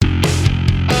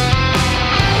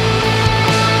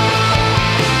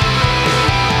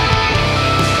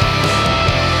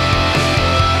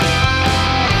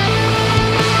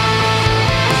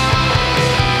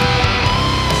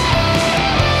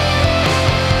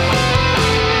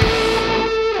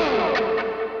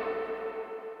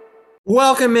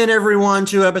Welcome in, everyone,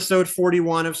 to episode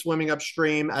 41 of Swimming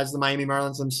Upstream, as the Miami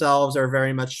Marlins themselves are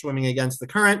very much swimming against the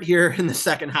current here in the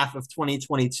second half of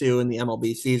 2022 in the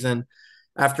MLB season.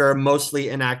 After a mostly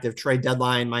inactive trade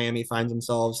deadline, Miami finds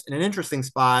themselves in an interesting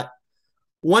spot,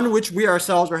 one which we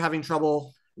ourselves are having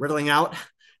trouble riddling out.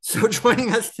 So,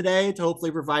 joining us today to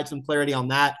hopefully provide some clarity on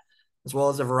that, as well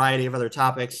as a variety of other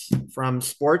topics from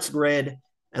Sports Grid,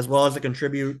 as well as a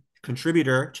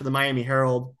contributor to the Miami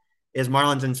Herald, is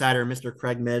Marlins insider Mr.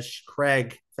 Craig Mish.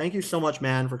 Craig, thank you so much,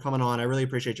 man, for coming on. I really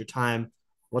appreciate your time.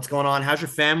 What's going on? How's your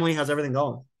family? How's everything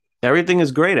going? Everything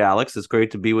is great, Alex. It's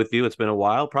great to be with you. It's been a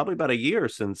while, probably about a year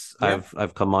since Yeah,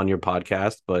 I've come on your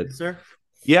podcast, but yes, sir.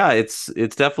 yeah, it's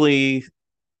definitely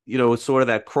it's sort of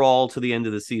that crawl to the end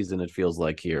of the season. It feels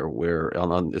like here, where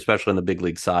especially on the big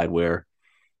league side, where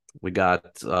we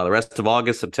got the rest of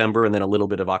August, September, and then a little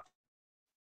bit of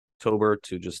October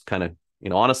to just kind of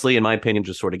honestly, in my opinion,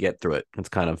 just sort of get through it. It's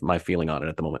kind of my feeling on it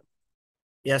at the moment.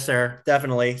 Yes, sir.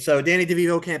 Definitely. So Danny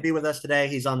DeVivo can't be with us today.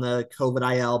 He's on the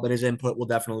COVID IL, but his input will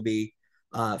definitely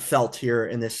be felt here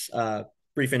in this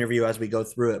brief interview as we go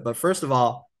through it. But first of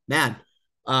all, man,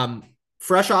 um,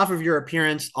 fresh off of your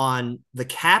appearance on The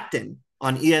Captain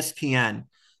on ESPN.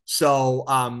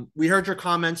 So we heard your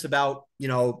comments about,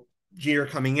 Jeter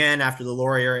coming in after the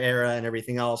Laurier era and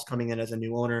everything else, coming in as a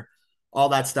new owner, all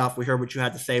that stuff. We heard what you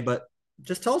had to say, but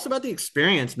just tell us about the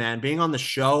experience, man, being on the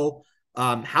show.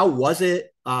 How was it?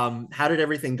 How did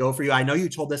everything go for you? I know you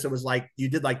told us it was like you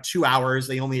did like 2 hours.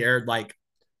 They only aired like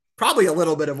probably a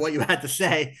little bit of what you had to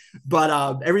say,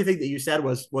 but everything that you said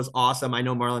was awesome. I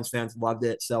know Marlins fans loved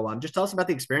it. So just tell us about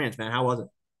the experience, man. How was it?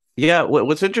 Yeah,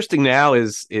 what's interesting now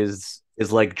is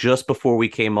like just before we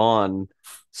came on,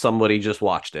 somebody just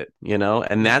watched it,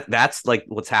 and Yeah. that's like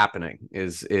what's happening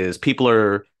is people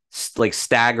are like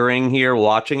staggering here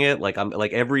watching it. Like I'm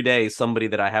like every day somebody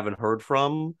that I haven't heard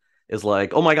from is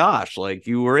like, oh my gosh, like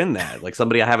you were in that, like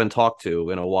somebody I haven't talked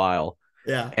to in a while.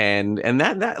 Yeah. And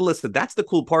that listen, that's the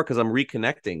cool part because I'm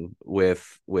reconnecting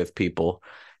with people,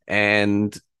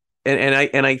 and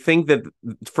and I think that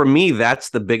for me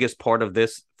that's the biggest part of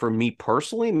this for me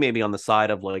personally, maybe on the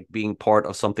side of like being part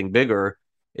of something bigger,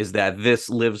 is that this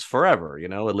lives forever.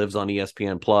 It lives on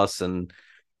ESPN Plus, and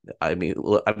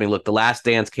look, The Last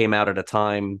Dance came out at a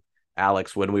time,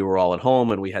 Alex, when we were all at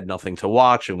home and we had nothing to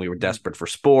watch and we were Mhm. desperate for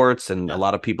sports. And a Yeah.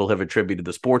 lot of people have attributed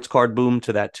the sports card boom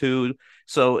to that too.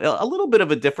 So a little bit of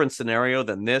a different scenario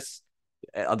than this.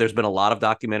 There's been a lot of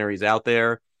documentaries out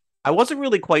there. I wasn't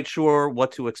really quite sure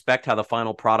what to expect, how the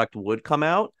final product would come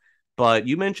out. But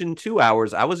you mentioned 2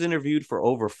 hours. I was interviewed for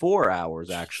over 4 hours,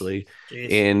 actually.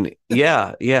 Jeez.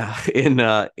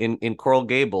 In in Coral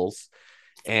Gables,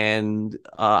 and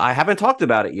I haven't talked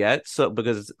about it yet. So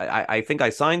because I think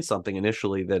I signed something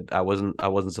initially that I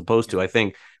wasn't supposed to. I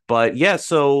think, but yeah.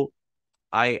 So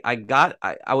I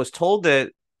was told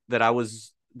that I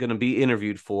was going to be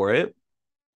interviewed for it,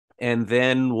 and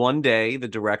then one day the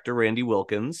director Randy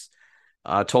Wilkins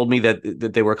told me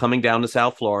that they were coming down to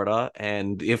South Florida,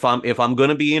 and if I'm going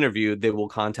to be interviewed, they will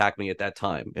contact me at that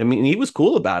time. I mean, he was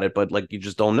cool about it, but like you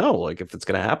just don't know like if it's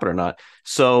going to happen or not.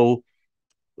 So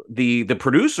the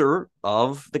producer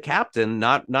of The Captain,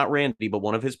 not Randy, but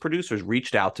one of his producers,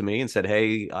 reached out to me and said,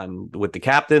 "Hey, I'm with The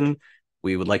Captain.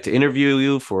 We would like to interview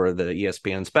you for the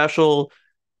ESPN special,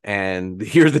 and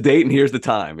here's the date and here's the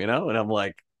time." And I'm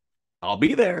like, "I'll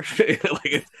be there." Like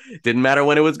it didn't matter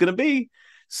when it was going to be.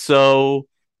 So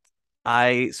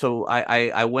I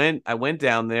went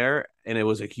down there, and it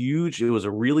was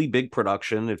a really big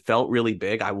production. It felt really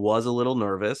big. I was a little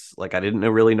nervous, like I didn't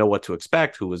really know what to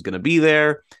expect, who was going to be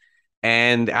there.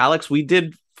 And Alex, we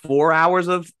did 4 hours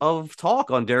of talk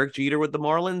on Derek Jeter with the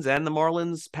Marlins and the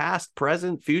Marlins past,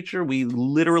 present, future. We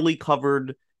literally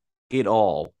covered it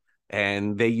all.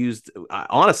 And they used,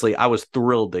 honestly, I was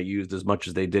thrilled they used as much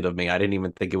as they did of me. I didn't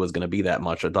even think it was going to be that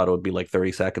much. I thought it would be like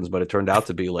 30 seconds, but it turned out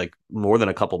to be like more than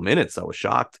a couple minutes. I was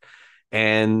shocked.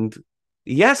 And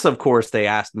yes, of course, they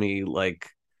asked me like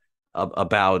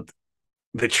about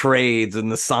the trades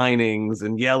and the signings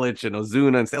and Yelich and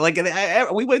Ozuna and stuff. Like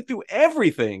we went through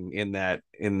everything in that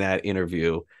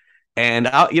interview. And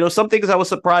some things I was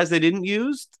surprised they didn't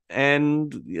use.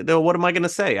 And what am I going to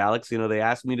say, Alex? They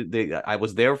asked me to. I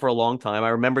was there for a long time. I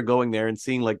remember going there and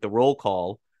seeing like the roll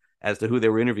call as to who they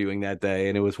were interviewing that day,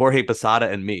 and it was Jorge Posada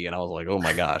and me. And I was like, oh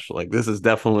my gosh, like this is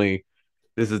definitely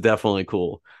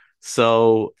cool.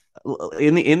 So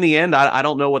in the end, I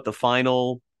don't know what the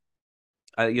final,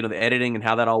 the editing and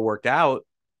how that all worked out,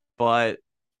 but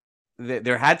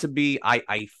there had to be,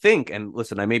 I think, and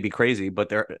listen, I may be crazy,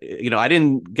 but I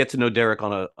didn't get to know Derek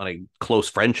on a close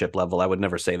friendship level. I would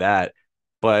never say that,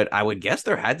 but I would guess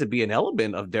there had to be an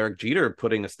element of Derek Jeter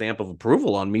putting a stamp of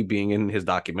approval on me being in his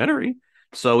documentary.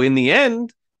 So in the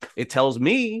end, it tells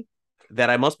me that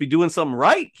I must be doing something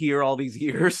right here all these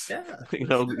years,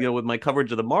 Yeah, with my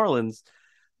coverage of the Marlins.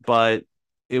 But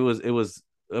it was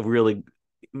a really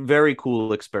very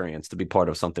cool experience to be part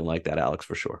of something like that, Alex,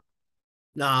 for sure.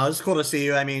 no, it's cool to see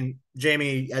you. I mean,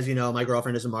 Jamie, as you know, my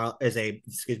girlfriend is a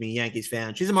Yankees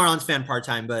fan. She's a Marlins fan part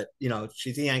time, but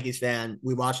she's a Yankees fan.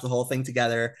 We watched the whole thing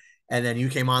together, and then you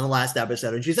came on the last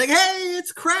episode, and she's like, "Hey,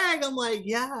 it's Craig." I'm like,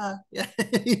 "Yeah, yeah."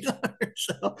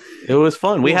 So It was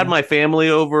fun. We had cool. my family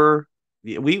over.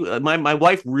 My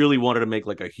wife really wanted to make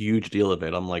like a huge deal of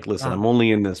it. I'm like, listen, I'm only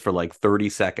in this for like 30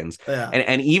 seconds. Yeah,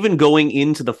 And even going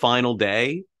into the final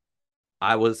day,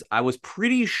 I was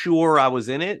pretty sure I was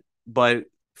in it, but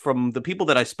from the people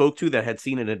that I spoke to that had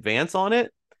seen an advance on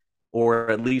it, or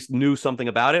at least knew something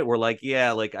about it, were like,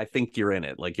 yeah, like I think you're in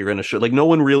it. Like you're in a show. Like no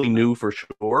one really knew for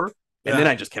sure. And then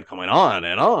yeah, I just kept going on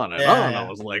and on and yeah, on. I yeah,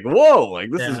 was like, whoa, like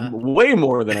this is yeah. way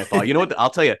more than I thought. You know what? I'll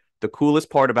tell you the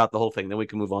coolest part about the whole thing. Then we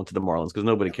can move on to the Marlins because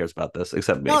nobody cares about this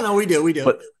except No, me. no, we do.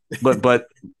 But but but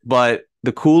but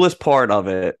the coolest part of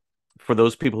it for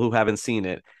those people who haven't seen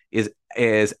it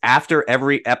is after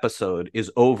every episode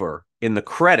is over in the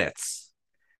credits,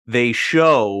 they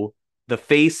show the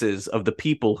faces of the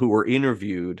people who were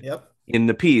interviewed Yep. in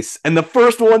the piece. And the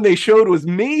first one they showed was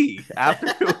me after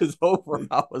it was over.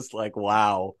 I was like,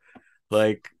 wow.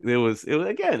 Like it was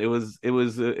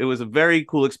a very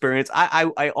cool experience.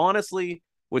 I honestly,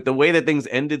 with the way that things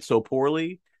ended so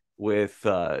poorly with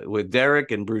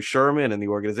Derek and Bruce Sherman and the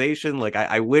organization, like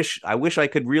I wish I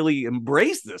could really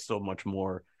embrace this so much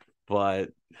more. But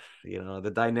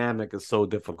the dynamic is so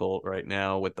difficult right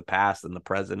now with the past and the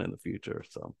present and the future.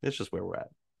 So it's just where we're at.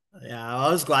 Yeah, I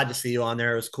was glad to see you on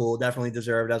there. It was cool. Definitely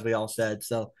deserved, as we all said.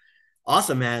 So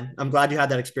awesome, man. I'm glad you had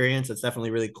that experience. It's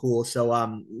definitely really cool.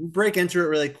 So break into it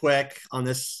really quick on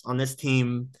this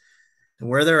team and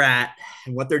where they're at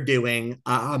and what they're doing.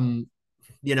 I'm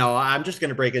just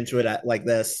gonna break into it like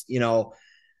this.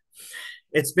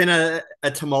 It's been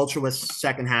a tumultuous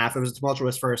second half. It was a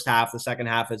tumultuous first half. The second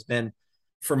half has been,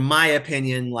 for my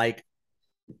opinion,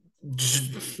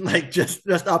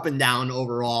 just up and down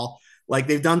overall. Like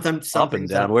they've done some Up and things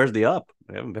that down. Where's the up?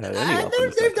 We haven't had any up in the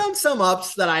they've second. done some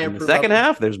ups that I In the approve of. second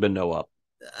half, there's been no up.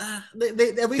 They at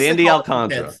least they Sandy called us some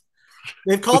Alcantara. kids.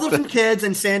 They've called us some kids,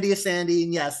 and Sandy is Sandy,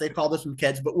 and yes, they've called us some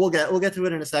kids. But we'll get to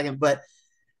it in a second. But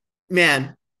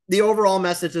man, the overall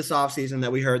message this offseason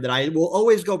that we heard that I will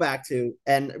always go back to,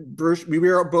 and Bruce, we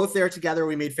were both there together.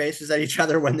 We made faces at each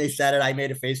other when they said it. I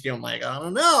made a face to you. I'm like, I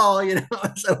don't know.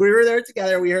 So we were there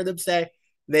together. We heard them say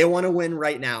they want to win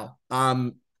right now.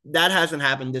 That hasn't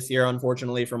happened this year,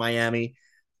 unfortunately, for Miami.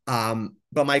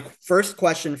 But my first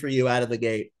question for you out of the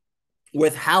gate,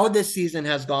 with how this season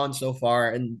has gone so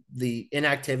far and the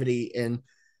inactivity in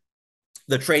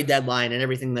the trade deadline and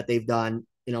everything that they've done,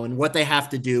 and what they have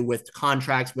to do with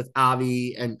contracts with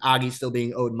Avi and Augie still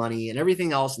being owed money and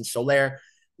everything else and Soler,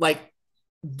 like,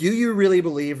 do you really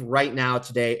believe right now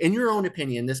today, in your own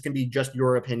opinion, this can be just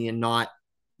your opinion, not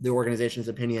the organization's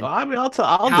opinion? I mean, I'll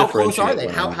How close are differentiate they?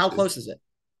 when I need How to. close is it?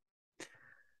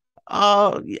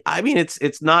 I mean,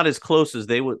 it's not as close as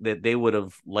they would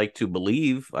have liked to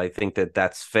believe. I think that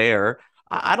that's fair.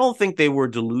 I don't think they were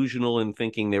delusional in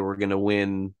thinking they were going to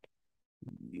win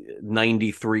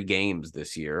 93 games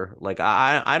this year. Like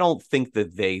I don't think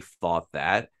that they thought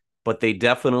that, but they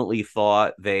definitely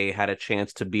thought they had a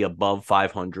chance to be above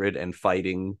 500 and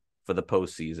fighting for the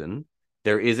postseason.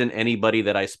 There isn't anybody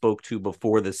that I spoke to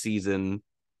before the season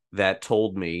that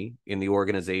told me in the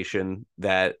organization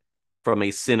that from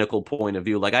a cynical point of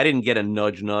view, like I didn't get a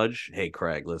nudge. Hey,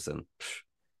 Craig, listen.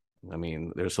 I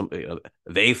mean, there's some,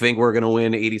 they think we're going to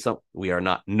win 80 something. We are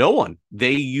not. No one.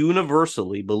 They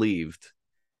universally believed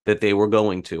that they were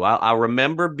going to. I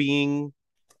remember being,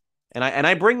 and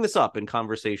I bring this up in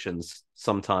conversations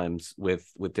sometimes with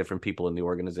different people in the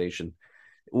organization,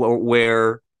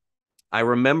 where I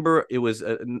remember it was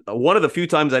one of the few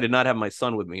times I did not have my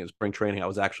son with me in spring training. I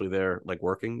was actually there, like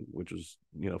working, which was,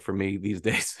 for me these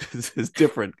days is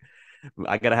different.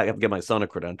 I gotta have to get my son a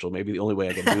credential. Maybe the only way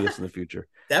I can do this in the future.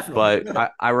 Definitely.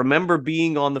 But I remember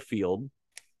being on the field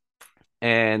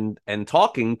and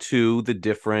talking to the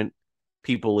different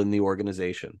people in the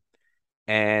organization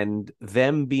and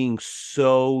them being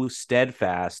so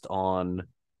steadfast on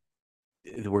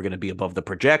we're going to be above the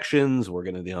projections. We're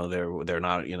going to, they're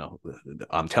not,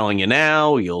 I'm telling you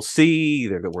now, you'll see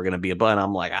we're going to be above. And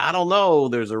I'm like, I don't know.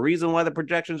 There's a reason why the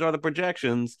projections are the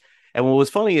projections. And what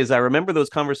was funny is I remember those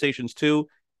conversations too.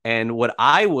 And what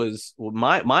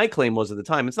my claim was at the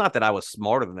time, it's not that I was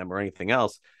smarter than them or anything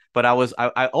else, But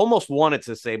I almost wanted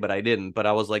to say, but I didn't. But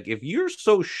I was like, if you're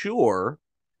so sure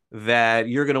that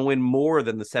you're going to win more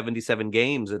than the 77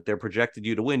 games that they're projected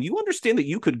you to win, you understand that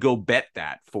you could go bet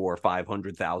that for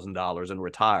 $500,000 and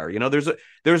retire. You know,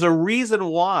 there's a reason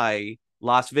why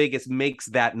Las Vegas makes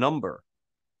that number.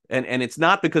 And it's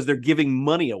not because they're giving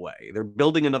money away. They're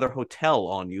building another hotel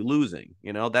on you losing.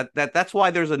 You know, that's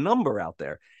why there's a number out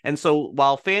there. And so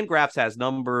while Fangraphs has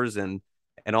numbers and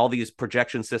all these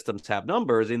projection systems have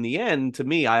numbers, in the end, to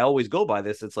me, I always go by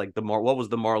this. It's like what was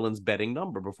the Marlins betting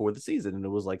number before the season? And it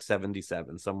was like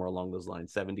 77, somewhere along those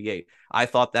lines, 78. I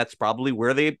thought that's probably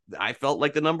where I felt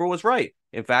like the number was right.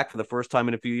 In fact, for the first time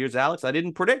in a few years, Alex, I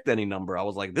didn't predict any number. I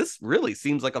was like, this really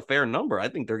seems like a fair number. I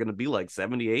think they're going to be like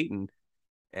 78 and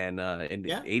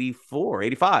Yeah. 84,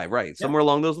 85, right? Yeah. Somewhere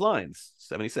along those lines,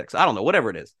 76. I don't know, whatever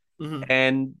it is.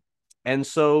 Mm-hmm. And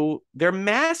so they're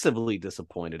massively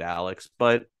disappointed, Alex.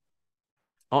 But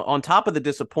on top of the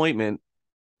disappointment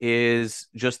is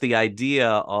just the idea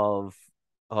of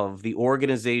the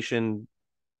organization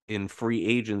in free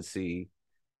agency,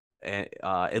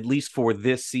 at least for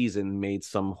this season, made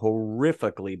some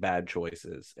horrifically bad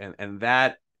choices, and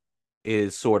that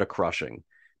is sort of crushing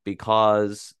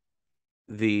because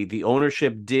the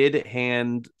ownership did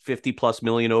hand 50 plus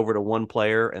million over to one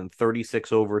player and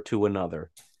 36 over to another.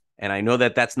 And I know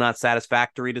that that's not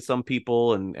satisfactory to some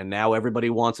people, and now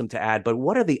everybody wants them to add. But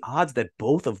what are the odds that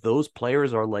both of those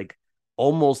players are like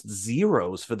almost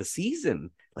zeros for the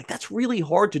season? Like, that's really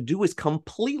hard to do, is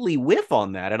completely whiff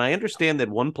on that. And I understand that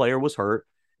one player was hurt,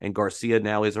 and Garcia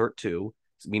now is hurt too,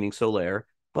 meaning Soler.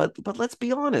 But let's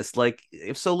be honest, like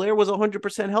if Soler was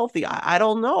 100% healthy, I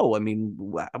don't know. I mean,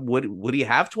 would he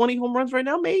have 20 home runs right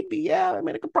now? Maybe, yeah. I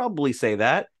mean, I could probably say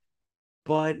that.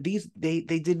 But they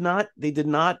did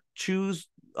not choose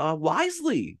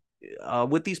wisely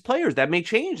with these players. That may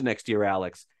change next year,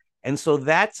 Alex. And so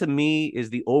that to me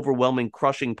is the overwhelming,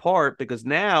 crushing part, because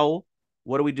now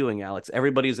what are we doing, Alex?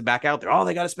 Everybody's back out there. Oh,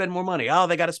 they got to spend more money. Oh,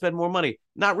 they got to spend more money.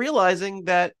 Not realizing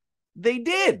that they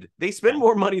did. They spend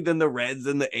more money than the Reds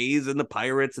and the A's and the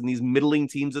Pirates and these middling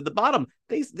teams at the bottom.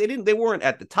 They weren't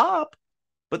at the top,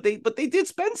 but they did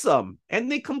spend some,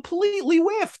 and they completely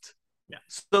whiffed. Yeah.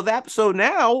 So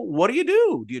now what do?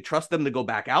 Do you trust them to go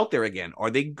back out there again? Are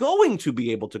they going to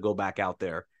be able to go back out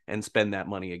there and spend that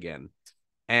money again?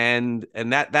 And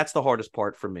that's the hardest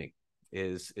part for me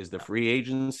is the free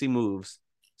agency moves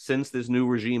since this new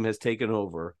regime has taken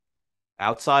over.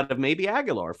 Outside of maybe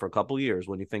Aguilar for a couple of years,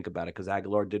 when you think about it, because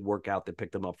Aguilar did work out. They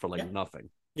picked him up for like nothing.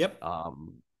 Yep.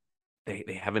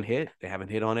 They haven't hit. They haven't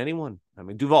hit on anyone. I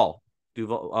mean, Duvall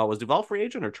was Duvall free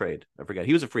agent or trade? I forget.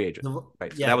 He was a free agent,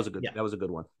 right? So that was a good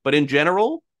one. But in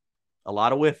general, a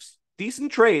lot of whiffs.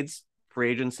 Decent trades. Free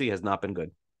agency has not been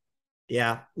good.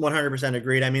 Yeah, 100%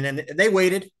 agreed. I mean, and they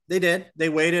waited. They did. They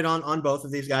waited on both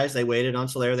of these guys. They waited on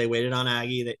Soler. They waited on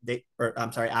Avi. They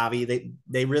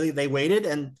waited,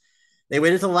 and they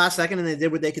waited till the last second, and they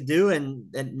did what they could do, and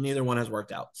neither one has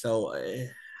worked out. So,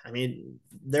 I mean,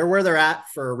 they're where they're at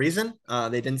for a reason.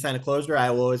 They didn't sign a closer.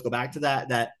 I will always go back to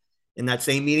that in that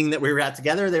same meeting that we were at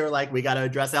together, they were like, we got to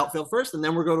address outfield first, and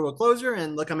then we'll go to a closer,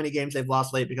 and look how many games they've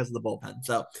lost late because of the bullpen.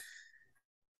 So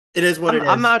it is what it is.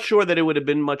 I'm not sure that it would have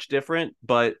been much different,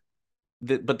 but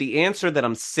the answer that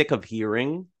I'm sick of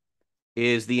hearing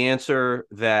is the answer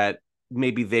that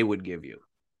maybe they would give you.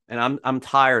 And I'm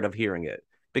tired of hearing it.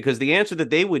 Because the answer that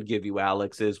they would give you,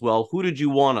 Alex, is, well, who did you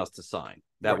want us to sign?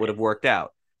 That would have worked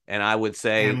out. And I would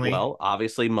say, well,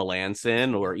 obviously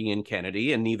Melanson or Ian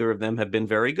Kennedy, and neither of them have been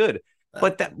very good.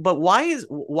 But why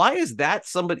is that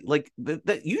somebody like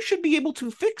that? You should be able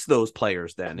to fix those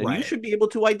players then, and you should be able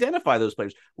to identify those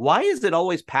players. Why is it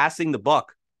always passing the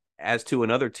buck as to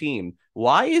another team?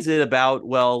 Why is it about,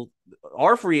 well,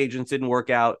 our free agents didn't work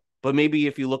out, but maybe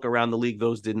if you look around the league,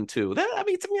 those didn't too?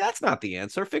 To me, that's not the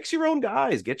answer. Fix your own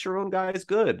guys. Get your own guys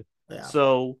good. Yeah.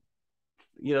 So,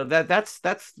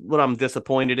 that's what I'm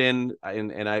disappointed in,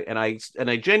 and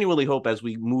I genuinely hope as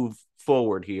we move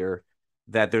forward here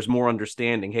that there's more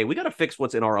understanding. Hey, we got to fix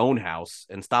what's in our own house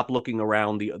and stop looking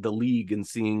around the league and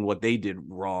seeing what they did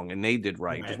wrong and they did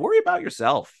right. Just worry about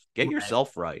yourself. Get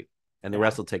yourself right. And the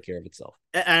rest will take care of itself.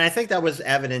 And I think that was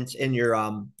evident in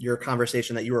your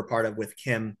conversation that you were part of with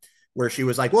Kim, where she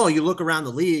was like, well, you look around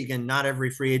the league and not every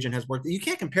free agent has worked. You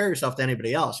can't compare yourself to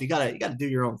anybody else. You gotta do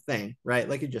your own thing, right?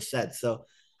 Like you just said. So,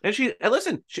 and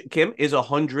Kim is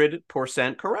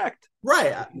 100% correct.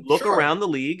 Right. Look around the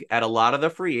league at a lot of the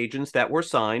free agents that were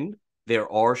signed.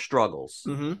 There are struggles.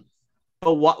 Mm-hmm.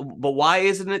 But why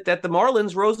isn't it that the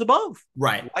Marlins rose above?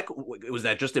 Right. Why, was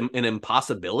that just an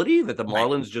impossibility that the Right.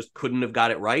 Marlins just couldn't have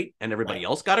got it right and everybody Right.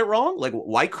 else got it wrong? Like,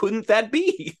 why couldn't that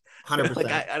be? Like,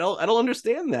 100%. I don't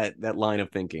understand that line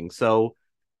of thinking. So,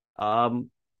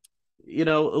 um,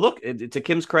 look, to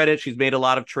Kim's credit, she's made a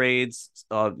lot of trades.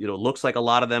 Looks like a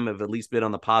lot of them have at least been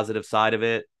on the positive side of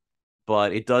it,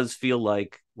 but it does feel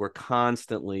like we're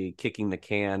constantly kicking the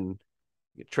can.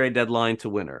 Trade deadline to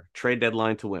winner, trade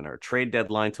deadline to winner, trade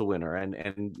deadline to winner,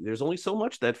 and there's only so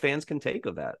much that fans can take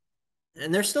of that.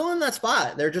 And they're still in that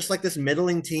spot. They're just like this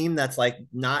middling team that's like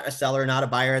not a seller, not a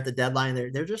buyer at the deadline.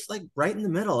 They're just like right in the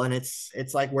middle, and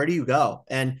it's like, where do you go?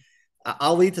 And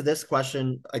I'll lead to this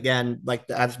question again, like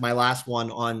as my last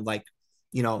one on, like,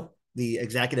 the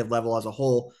executive level as a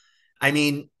whole. I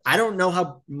mean, I don't know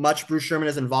how much Bruce Sherman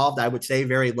is involved. I would say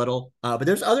very little, but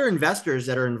there's other investors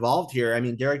that are involved here. I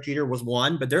mean, Derek Jeter was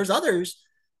one, but there's others.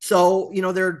 So,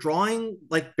 they're drawing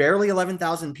like barely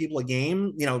 11,000 people a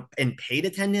game, in paid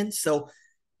attendance. So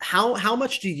how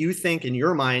much do you think in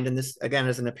your mind, and this again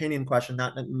is an opinion question,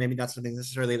 not maybe not something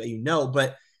necessarily that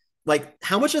but like,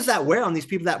 how much does that wear on these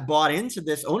people that bought into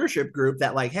this ownership group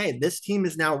that, like, hey, this team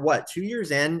is now what, 2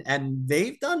 years in and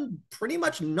they've done pretty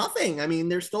much nothing. I mean,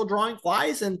 they're still drawing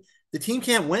flies and the team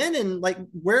can't win. And like,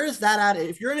 where is that at?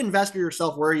 If you're an investor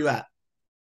yourself, where are you at?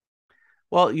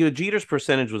 Well, Jeter's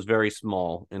percentage was very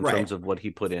small in Right. terms of what he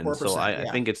put in, so 4%. I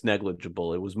Yeah. think it's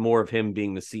negligible. It was more of him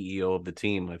being the CEO of the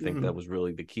team. I think that Mm-hmm. was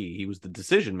really the key. He was the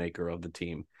decision maker of the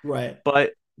team. Right.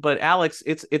 But Alex,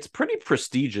 it's pretty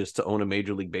prestigious to own a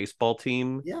Major League Baseball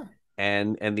team, Yeah.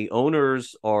 and the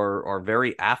owners are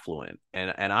very affluent,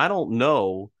 and I don't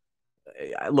know.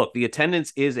 Look, the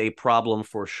attendance is a problem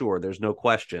for sure. There's no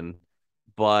question.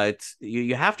 But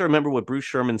you have to remember what Bruce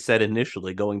Sherman said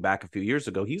initially, going back a few years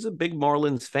ago. He's a big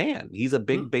Marlins fan. He's a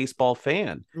big baseball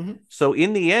fan. Mm-hmm. So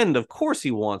in the end, of course, he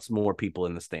wants more people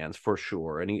in the stands for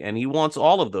sure, and he wants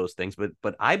all of those things.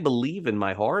 But I believe in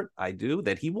my heart, I do,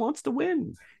 that he wants to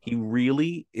win. He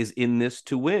really is in this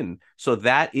to win. So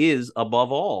that is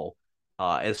above all.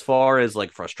 As far as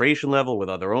like frustration level with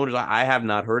other owners, I have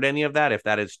not heard any of that. If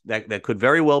that could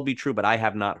very well be true, but I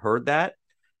have not heard that.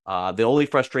 The only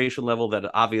frustration level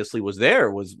that obviously was there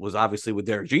was obviously with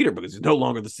Derek Jeter, because he's no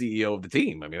longer the CEO of the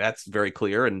team. I mean, that's very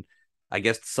clear, and I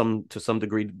guess to some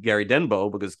degree Gary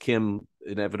Denbo, because Kim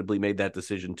inevitably made that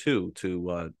decision too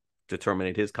to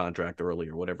terminate his contract early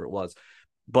or whatever it was.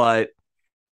 But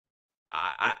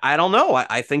I don't know.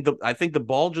 I think the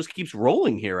ball just keeps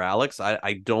rolling here, Alex.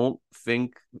 I don't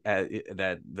think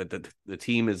that the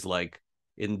team is like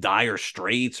in dire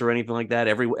straits or anything like that.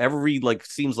 Every like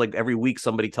seems like every week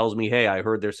somebody tells me, "Hey, I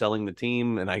heard they're selling the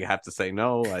team," and I have to say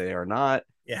no, they are not.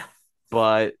 Yeah.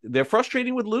 But they're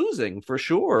frustrating with losing for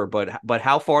sure. But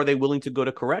how far are they willing to go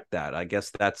to correct that? I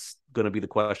guess that's going to be the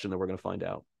question that we're going to find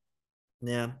out.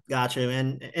 Yeah, gotcha.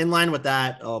 And in line with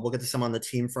that, we'll get to some on the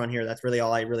team front here. That's really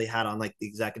all I really had on like the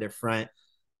executive front.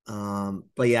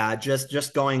 But yeah,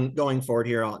 just going forward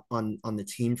here on the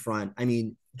team front. I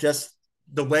mean, just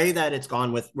the way that it's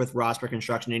gone with roster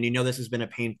construction, and this has been a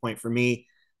pain point for me.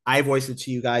 I voice it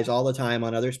to you guys all the time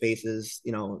on other spaces,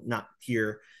 not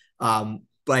here.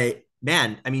 But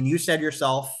man, I mean, you said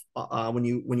yourself when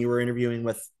you were interviewing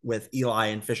with Eli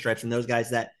and Fish Stripes and those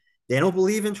guys that they don't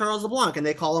believe in Charles LeBlanc, and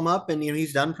they call him up, and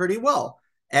he's done pretty well.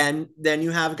 And then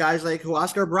you have guys like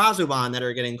Huascar Brazuban that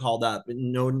are getting called up,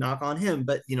 and no knock on him,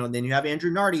 but then you have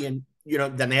Andrew Nardi, and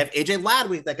then they have AJ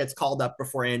Ladwick that gets called up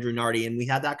before Andrew Nardi, and we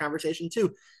had that conversation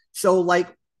too. So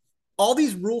like all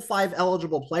these Rule 5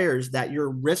 eligible players that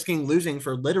you're risking losing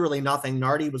for literally nothing.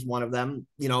 Nardi was one of them.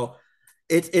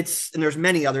 It's and there's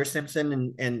many others,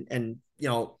 Simpson and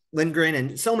Lindgren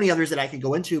and so many others that I could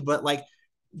go into, but like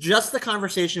just the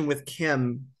conversation with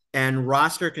Kim and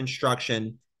roster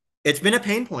construction, it's been a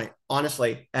pain point,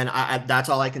 honestly. And that's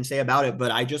all I can say about it.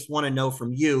 But I just want to know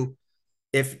from you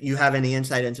if you have any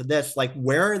insight into this. Like,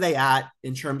 where are they at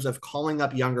in terms of calling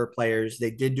up younger players?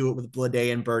 They did do it with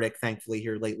Bleday and Burdick, thankfully,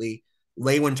 here lately.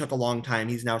 Lewin took a long time.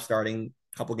 He's now starting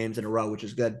a couple games in a row, which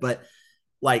is good. But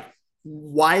like,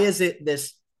 why is it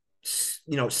this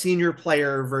senior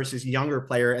player versus younger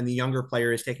player, and the younger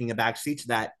player is taking a back seat to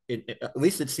that? At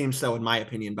least it seems so, in my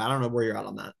opinion. But I don't know where you're at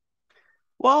on that.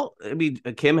 Well, I mean,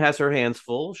 Kim has her hands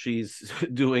full. She's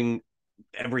doing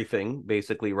everything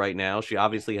basically right now. She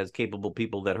obviously has capable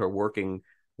people that are working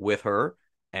with her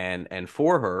and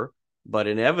for her, but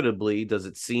inevitably, does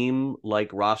it seem like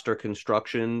roster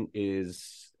construction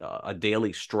is a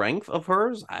daily strength of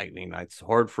hers? I mean, it's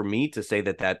hard for me to say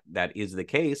that is the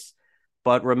case.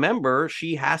 But remember,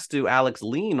 she has to, Alex,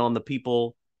 lean on the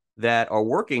people that are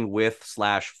working with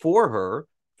 / for her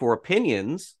for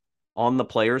opinions on the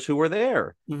players who were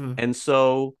there. Mm-hmm. And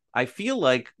so I feel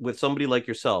like with somebody like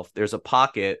yourself, there's a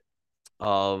pocket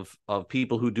of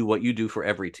people who do what you do for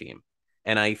every team.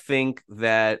 And I think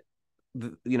that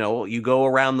you go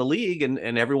around the league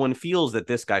and everyone feels that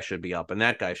this guy should be up and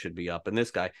that guy should be up and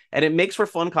this guy, and it makes for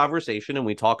fun conversation, and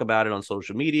we talk about it on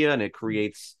social media and it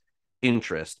creates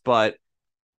interest. But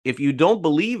if you don't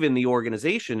believe in the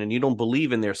organization and you don't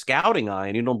believe in their scouting eye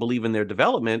and you don't believe in their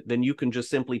development, then you can just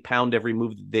simply pound every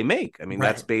move that they make. I mean,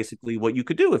 that's basically what you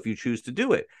could do if you choose to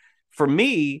do it. For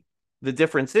me, the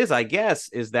difference is, I guess,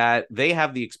 is that they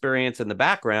have the experience in the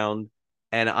background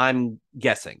and I'm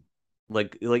guessing.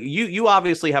 Like you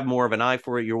obviously have more of an eye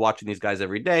for it. You're watching these guys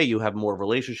every day. You have more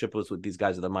relationship with these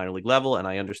guys at the minor league level, and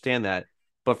I understand that.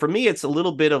 But for me, it's a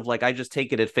little bit of like, I just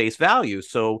take it at face value.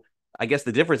 So I guess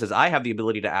the difference is I have the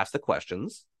ability to ask the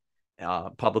questions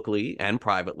publicly and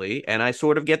privately, and I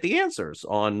sort of get the answers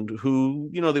on who,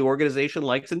 the organization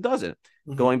likes and doesn't.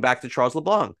 Mm-hmm. Going back to Charles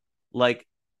LeBlanc, like,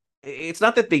 it's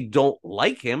not that they don't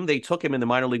like him. They took him in the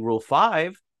minor league Rule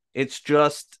 5. It's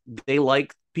just they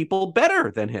like people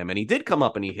better than him, and he did come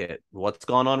up and he hit. What's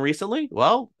gone on recently?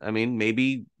 Well, I mean,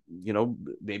 maybe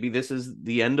this is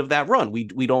the end of that run. We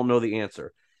don't know the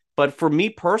answer. But for me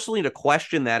personally, to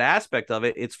question that aspect of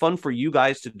it, it's fun for you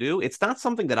guys to do. It's not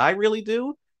something that I really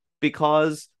do,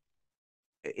 because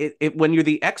when you're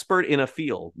the expert in a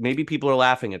field, maybe people are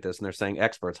laughing at this and they're saying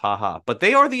experts, haha, but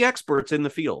they are the experts in the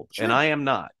field, sure, and I am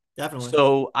not. Definitely.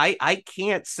 So I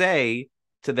can't say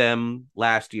to them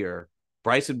last year,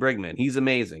 Bryson Brigman, he's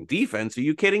amazing. Defense, are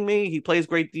you kidding me? He plays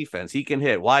great defense. He can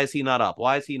hit. Why is he not up?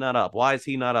 Why is he not up? Why is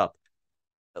he not up?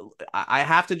 I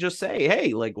have to just say,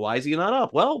 hey, like, why is he not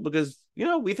up? Well, because,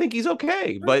 we think he's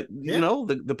okay. But,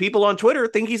 the people on Twitter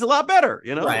think he's a lot better,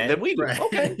 than we do. Right.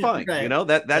 Okay, fine. Right.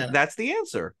 That's the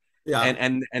answer. Yeah.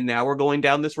 And now we're going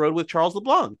down this road with Charles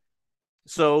LeBlanc.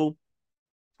 So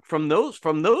from those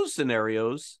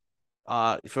scenarios,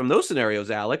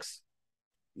 Alex,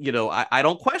 I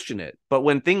don't question it. But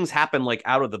when things happen like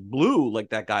out of the blue, like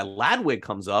that guy Ladwig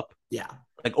comes up, yeah,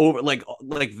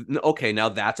 okay, now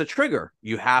that's a trigger.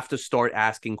 You have to start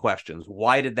asking questions.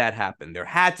 Why did that happen? There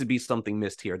had to be something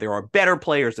missed here. There are better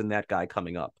players than that guy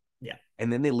coming up. Yeah.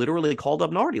 And then they literally called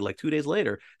up Nardi like 2 days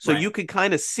later. So you could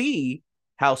kind of see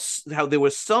how there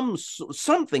was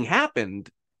something happened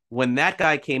when that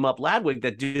guy came up, Ladwig,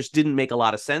 that just didn't make a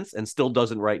lot of sense and still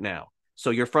doesn't right now. So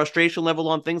your frustration level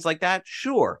on things like that,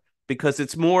 sure, because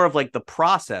it's more of like the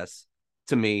process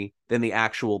to me than the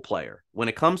actual player. When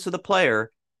it comes to the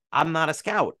player, I'm not a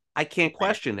scout. I can't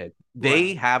question it.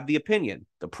 They have the opinion.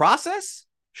 The process,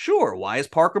 sure. Why is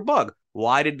Parker Bug?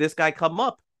 Why did this guy come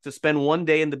up to spend one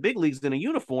day in the big leagues in a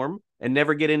uniform and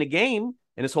never get in a game,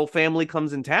 and his whole family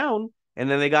comes in town and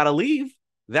then they got to leave?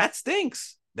 That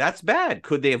stinks. That's bad.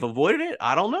 Could they have avoided it?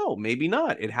 I don't know. Maybe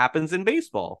not. It happens in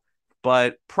baseball.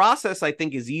 But process, I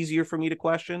think, is easier for me to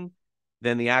question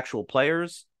than the actual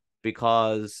players,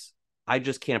 because I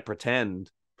just can't pretend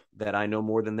that I know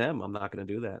more than them. I'm not going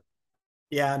to do that.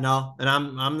 Yeah, no. And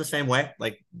I'm the same way.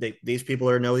 Like, these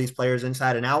people know these players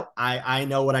inside and out. I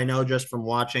know what I know just from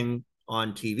watching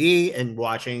on TV and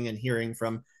watching and hearing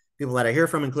from people that I hear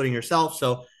from, including yourself.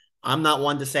 So I'm not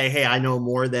one to say, hey, I know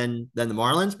more than the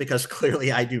Marlins, because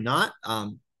clearly I do not.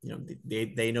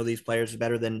 They know these players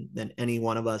better than any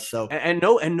one of us. So and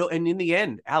in the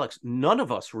end, Alex, none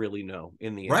of us really know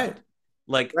in the end.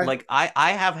 Like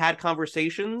I have had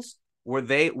conversations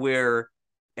where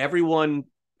everyone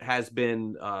has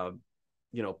been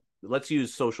let's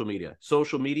use social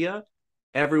media.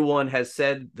 Everyone has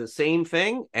said the same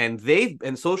thing, and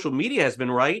social media has been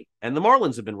right and the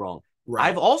Marlins have been wrong. Right.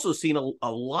 I've also seen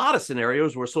a lot of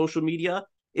scenarios where social media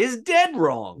is dead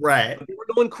wrong. Right. They were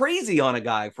going crazy on a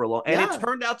guy for a long, and it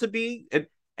turned out to be,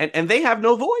 and they have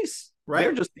no voice. Right.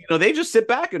 They're just, they just sit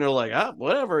back and they're like,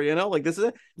 whatever, like this is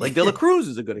it. Like De La Cruz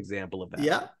is a good example of that.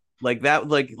 Yeah. Like that,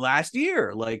 like last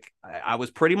year, like I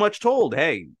was pretty much told,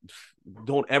 hey,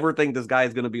 don't ever think this guy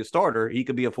is going to be a starter. He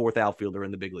could be a fourth outfielder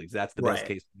in the big leagues. That's the best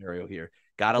case scenario here.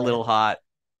 Got a little hot,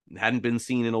 hadn't been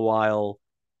seen in a while,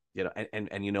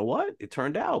 and you know what? It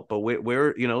turned out, but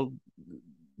we're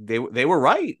they were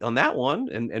right on that one,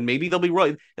 and maybe they'll be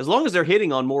right as long as they're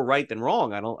hitting on more right than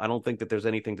wrong. I don't think that there's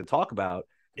anything to talk about.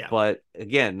 Yeah. But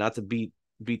again, not to beat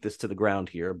this to the ground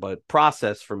here, but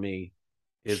process for me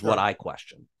is what I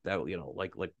question. That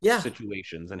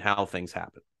situations and how things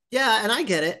happen. Yeah, and I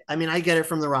get it. I mean, I get it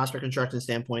from the roster construction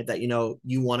standpoint that,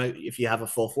 you want to, if you have a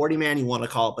full 40 man, you want to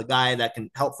call up a guy that can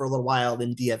help for a little while,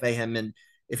 then DFA him, and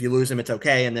if you lose him, it's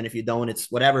okay, and then if you don't, it's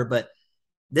whatever. But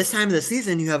this time of the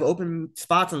season, you have open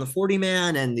spots on the 40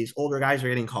 man, and these older guys are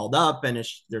getting called up. And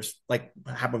there's like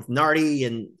what happened with Nardi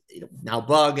and now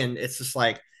Bug. And it's just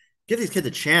like, give these kids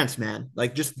a chance, man.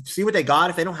 Like, just see what they got.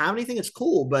 If they don't have anything, it's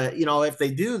cool. But, if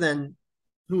they do, then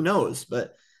who knows?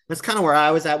 But that's kind of where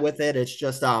I was at with it. It's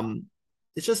just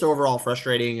overall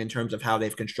frustrating in terms of how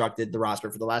they've constructed the roster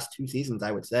for the last 2 seasons,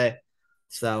 I would say.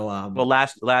 So, Well,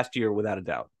 last year, without a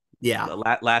doubt, yeah,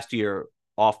 last year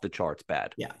off the charts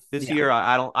bad. yeah, This yeah. year,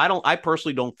 I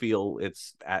personally don't feel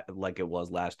it's like it was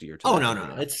last year. Oh, no, no,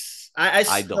 no. I I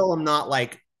don't. still am not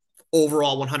like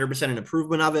overall 100% an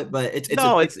improvement of it, but it's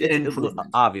No, an improvement.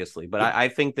 obviously, but Yeah. I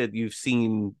think that you've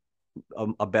seen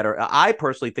a better. I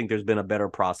personally think there's been a better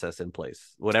process in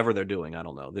place. Whatever they're doing, I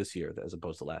don't know this year as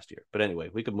opposed to last year. But anyway,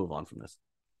 we could move on from this.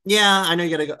 Yeah, I know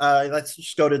you got to go. Let's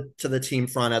just go to the team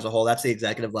front as a whole. That's the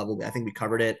executive level. I think we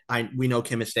covered it. We know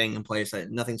Kim is staying in place.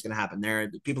 Nothing's going to happen there.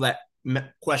 The people that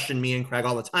question me and Craig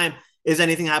all the time, is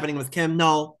anything happening with Kim?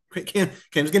 No, Kim's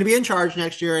going to be in charge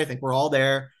next year. I think we're all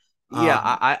there. Yeah,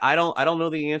 I don't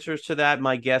know the answers to that.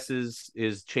 My guess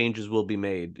is changes will be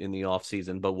made in the off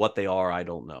season, but what they are, I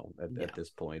don't know at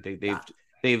this point.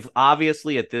 They've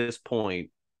obviously at this point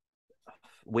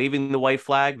waving the white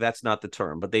flag. That's not the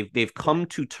term, but they've come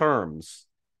to terms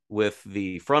with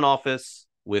the front office,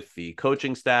 with the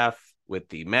coaching staff, with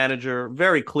the manager.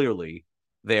 Very clearly,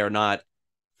 they are not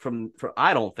from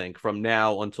I don't think from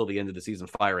now until the end of the season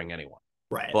firing anyone.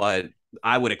 Right. But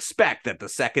I would expect that the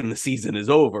second the season is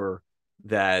over,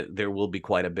 that there will be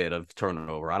quite a bit of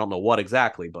turnover. I don't know what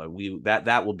exactly, but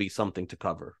that will be something to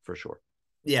cover for sure.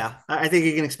 Yeah, I think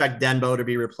you can expect Denbo to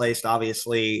be replaced,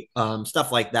 obviously,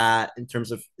 stuff like that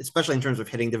especially in terms of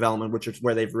hitting development, which is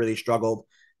where they've really struggled.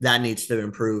 That needs to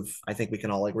improve. I think we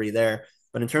can all agree there.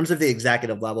 But in terms of the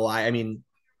executive level, I mean,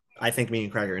 I think me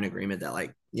and Craig are in agreement that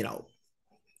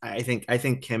I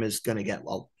think Kim is going to get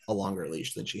a longer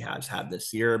leash than she has had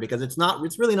this year because it's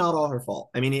really not all her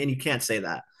fault. I mean, and you can't say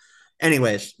that.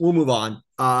 Anyways, we'll move on.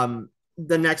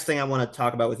 The next thing I want to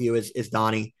talk about with you is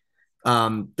Donnie.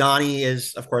 Donnie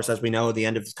is, of course, as we know, the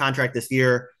end of his contract this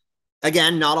year.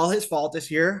 Again, not all his fault this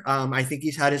year. I think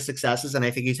he's had his successes and I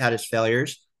think he's had his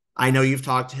failures. I know you've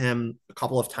talked to him a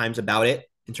couple of times about it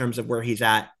in terms of where he's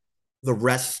at the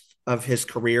rest of his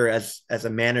career as a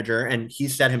manager. And he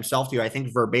said himself to you, I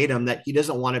think verbatim, that he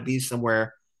doesn't want to be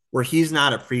somewhere where he's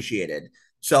not appreciated.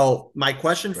 So my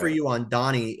question for you on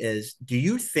Donnie is, do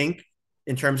you think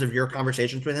in terms of your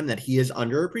conversations with him that he is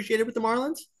underappreciated with the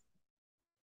Marlins?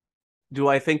 Do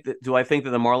I think that the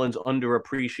Marlins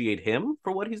underappreciate him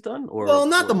for what he's done? Well,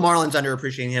 not the Marlins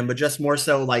underappreciating him, but just more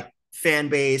so like fan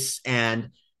base and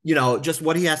just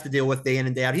what he has to deal with day in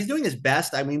and day out. He's doing his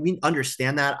best. I mean, we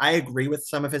understand that. I agree with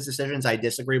some of his decisions. I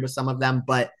disagree with some of them,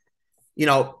 but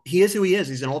he is who he is.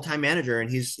 He's an old-time manager and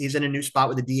he's in a new spot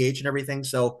with the DH and everything.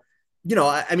 So,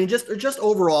 I mean, just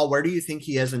overall, where do you think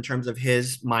he is in terms of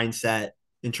his mindset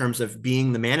in terms of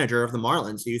being the manager of the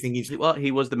Marlins? Do you think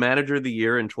he was the manager of the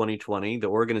year in 2020. The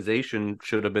organization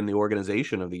should have been the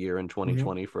organization of the year in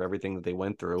 2020 for everything that they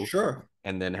went through. Sure.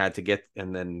 And then had to get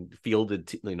and then fielded,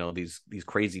 these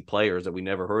crazy players that we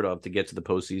never heard of to get to the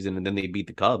postseason, and then they beat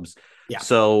the Cubs. Yeah.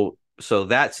 So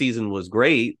that season was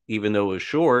great, even though it was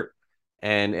short.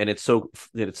 And it's so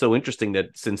interesting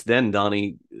that since then,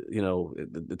 Donnie,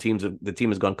 the team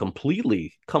has gone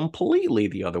completely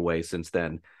the other way since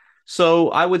then. So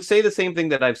I would say the same thing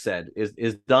that I've said.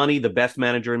 Is Donnie the best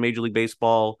manager in Major League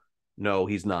Baseball? No,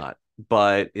 he's not.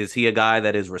 But is he a guy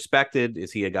that is respected?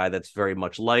 Is he a guy that's very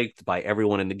much liked by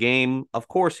everyone in the game? Of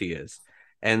course he is.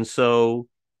 And so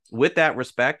with that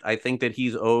respect, I think that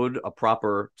he's owed a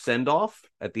proper send-off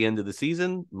at the end of the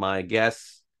season. My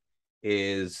guess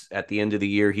is at the end of the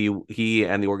year, he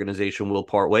and the organization will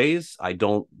part ways. I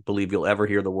don't believe you'll ever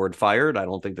hear the word fired. I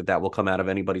don't think that will come out of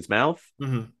anybody's mouth.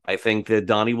 Mm-hmm. I think that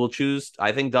Donnie will choose.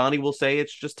 I think Donnie will say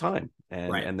it's just time,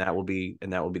 and right. and that will be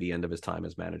the end of his time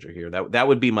as manager here. That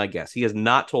would be my guess. He has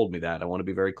not told me that. I want to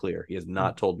be very clear. He has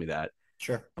not told me that.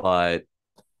 Sure, but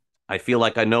I feel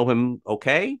like I know him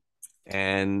okay.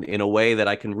 And in a way that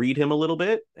I can read him a little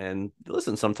bit. And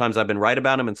listen, sometimes I've been right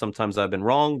about him and sometimes I've been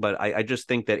wrong, but I just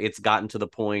think that it's gotten to the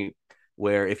point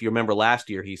where, if you remember last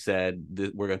year, he said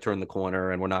we're going to turn the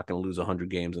corner and we're not going to lose 100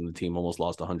 games, and the team almost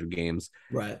lost 100 games.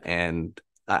 Right. And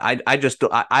I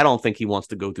don't think he wants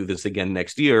to go through this again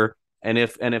next year. And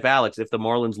if Alex, if the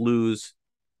Marlins lose,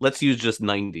 let's use just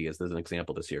 90 as an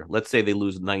example this year. Let's say they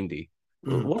lose 90.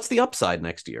 Mm-hmm. What's the upside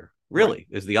next year? Really?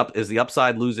 Right. Is the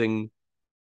upside losing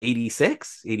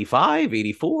 86, 85,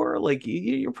 84? Like,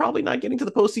 you're probably not getting to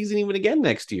the postseason even again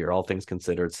next year, all things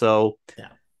considered. So yeah,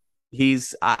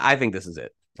 I think this is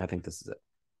it.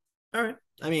 All right.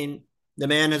 I mean, The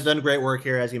man has done great work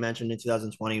here, as you mentioned, in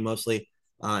 2020 mostly.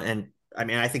 And I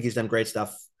mean, I think he's done great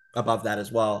stuff above that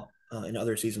as well in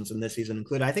other seasons and this season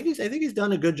included. I think he's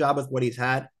done a good job with what he's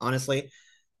had, honestly.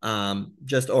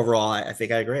 Just overall, I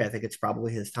think I agree. I think it's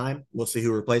probably his time. We'll see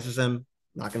who replaces him.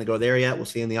 Not going to go there yet. We'll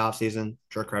see in the offseason.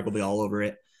 Sure, Craig will be all over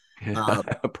it. Uh,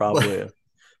 Probably.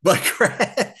 but,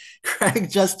 but Craig,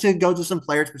 just to go to some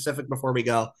player specific before we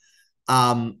go,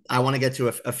 I want to get to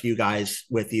a few guys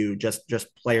with you, just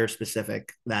player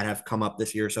specific that have come up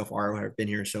this year so far, or have been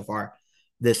here so far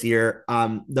this year.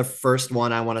 The first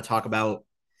one I want to talk about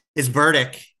is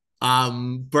Burdick.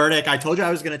 Burdick, I told you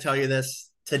I was going to tell you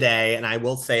this today, and I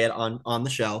will say it on the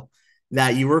show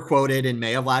that you were quoted in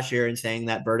May of last year in saying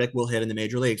that Burdick will hit in the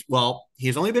major leagues. Well,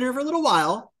 he's only been here for a little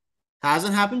while,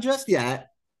 hasn't happened just yet,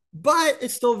 but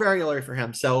it's still very early for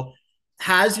him. So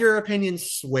has your opinion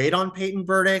swayed on Peyton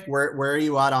Burdick? Where are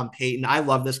you at on Peyton? I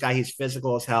love this guy. He's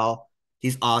physical as hell.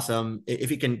 He's awesome. If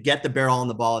he can get the barrel on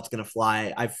the ball, it's going to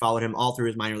fly. I've followed him all through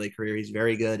his minor league career. He's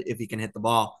very good if he can hit the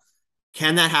ball.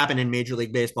 Can that happen in Major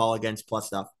League Baseball against plus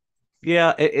stuff?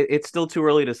 Yeah, it's still too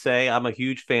early to say. I'm a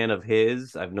huge fan of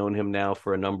his. I've known him now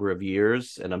for a number of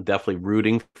years, and I'm definitely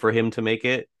rooting for him to make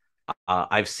it.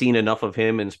 I've seen enough of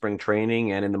him in spring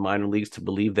training and in the minor leagues to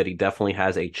believe that he definitely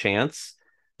has a chance.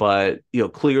 But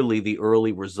clearly the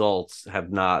early results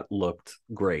have not looked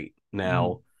great.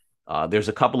 Now, there's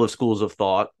a couple of schools of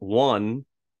thought. One,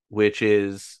 which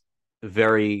is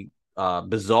very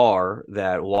bizarre,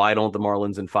 that why don't the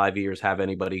Marlins in 5 years have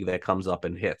anybody that comes up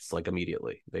and hits like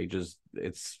immediately?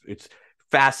 It's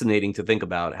fascinating to think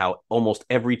about how almost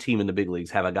every team in the big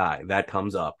leagues have a guy that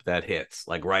comes up that hits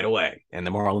like right away, and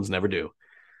the Marlins never do.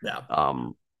 Yeah.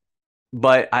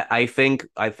 But I think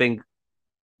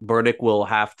Burdick will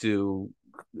have to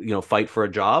fight for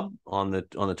a job on the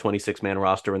 26-man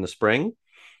roster in the spring.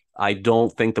 I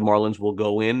don't think the Marlins will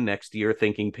go in next year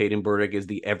thinking Peyton Burdick is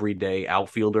the everyday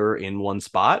outfielder in one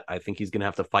spot. I think he's going to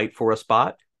have to fight for a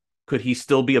spot. Could he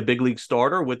still be a big league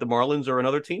starter with the Marlins or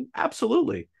another team?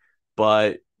 Absolutely.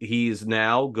 But he's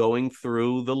now going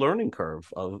through the learning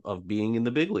curve of being in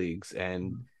the big leagues.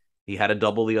 And he had a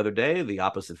double the other day, the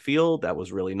opposite field. That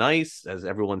was really nice, as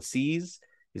everyone sees.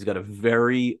 He's got a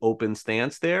very open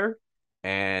stance there.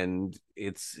 And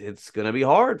it's going to be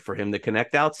hard for him to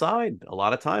connect outside a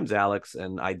lot of times, Alex,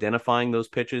 and identifying those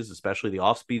pitches, especially the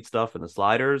off-speed stuff and the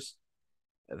sliders.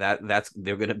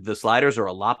 The sliders are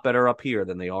a lot better up here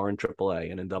than they are in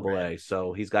AAA and in Double A.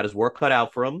 So he's got his work cut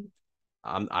out for him.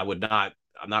 I'm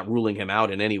not ruling him out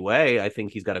in any way. I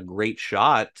think he's got a great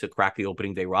shot to crack the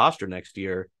opening day roster next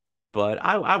year. But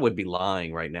I would be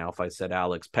lying right now if I said,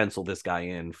 Alex, pencil this guy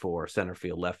in for center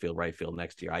field, left field, right field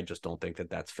next year. I just don't think that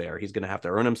that's fair. He's going to have to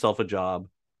earn himself a job.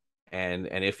 And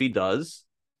if he does,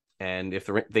 and if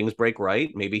things break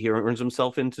right, maybe he earns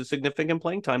himself into significant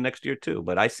playing time next year too.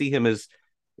 But I see him as,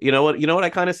 you know what I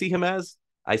kind of see him as?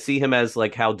 I see him as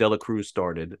like how De La Cruz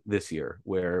started this year,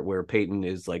 where Peyton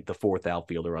is like the fourth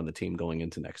outfielder on the team going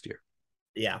into next year.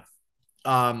 Yeah.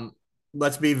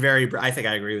 Let's be I think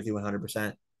I agree with you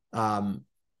 100%.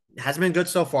 Hasn't been good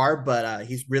so far, but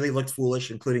he's really looked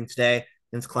foolish, including today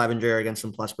against Clevenger, against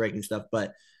some plus breaking stuff.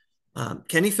 But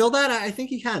can he fill that? I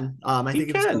think he can. I think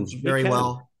he does very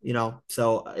well,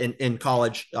 so in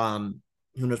college, who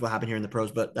knows what happened here in the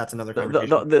pros, but that's another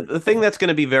conversation. The thing that's going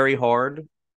to be very hard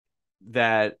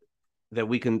that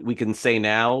we can say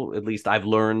now, at least I've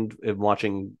learned in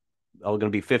watching, I'm going to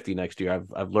be 50 next year.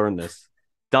 I've learned this.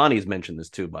 Donnie's mentioned this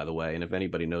too, by the way. And if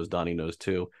anybody knows, Donnie knows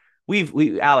too.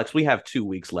 Alex, we have 2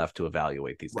 weeks left to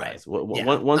evaluate these guys.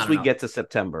 Once we get to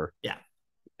September,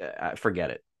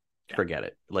 forget it. Yeah. Forget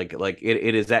it. Like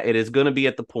it is going to be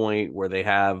at the point where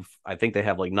I think they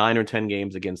have like 9 or 10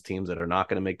 games against teams that are not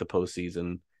going to make the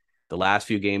postseason. The last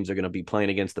few games are going to be playing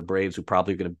against the Braves, who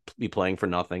probably going to be playing for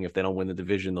nothing. If they don't win the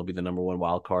division, they'll be the number 1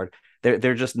 wild card.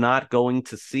 They're just not going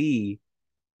to see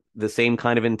the same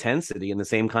kind of intensity and the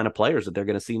same kind of players that they're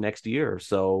going to see next year.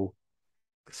 So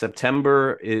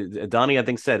September is, Donnie, I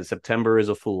think, said September is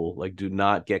a fool. Like, do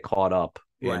not get caught up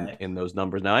in those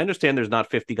numbers. Now, I understand there's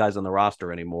not 50 guys on the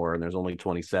roster anymore, and there's only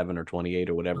 27 or 28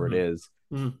 or whatever it is.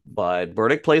 But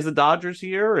Burdick plays the Dodgers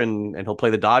here, and he'll play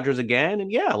the Dodgers again.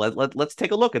 And let's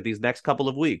take a look at these next couple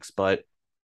of weeks. But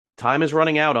time is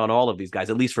running out on all of these guys,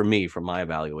 at least for me, from my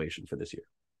evaluation for this year.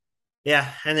 Yeah,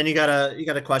 and then you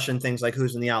gotta question things like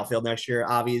who's in the outfield next year.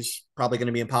 Avi's probably going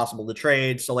to be impossible to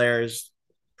trade. Soler's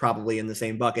probably in the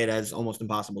same bucket as almost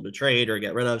impossible to trade or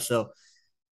get rid of. So,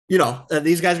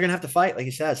 these guys are going to have to fight, like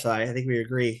you said. So I think we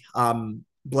agree.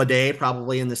 Bleday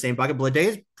probably in the same bucket.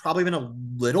 Bleday's probably been a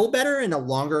little better in a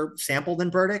longer sample than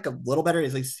Burdick, a little better.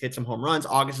 At least hit some home runs.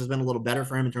 August has been a little better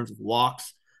for him in terms of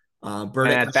walks. And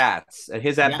Burdick, at bats, and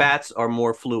his at yeah, bats are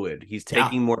more fluid. He's yeah,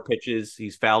 taking more pitches.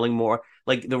 He's fouling more.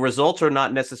 Like the results are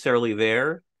not necessarily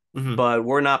there, hmm, but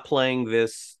we're not playing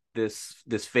this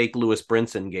fake Lewis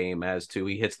Brinson game as to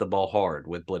he hits the ball hard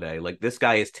with Blade. Like this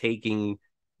guy is taking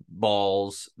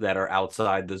balls that are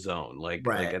outside the zone.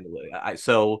 right,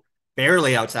 So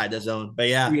barely outside the zone, but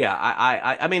yeah, yeah,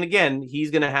 I mean, again,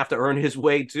 he's going to have to earn his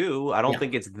way too. I don't yeah,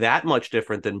 think it's that much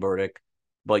different than Burdick,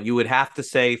 but you would have to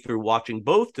say through watching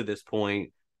both to this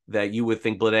point that you would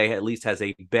think Blade at least has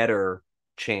a better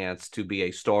chance to be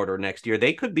a starter next year.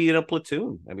 They could be in a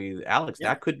platoon. I mean, Alex, yeah,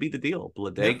 that could be the deal.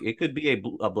 yeah, It could be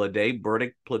a Blade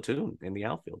Burdick platoon in the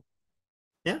outfield.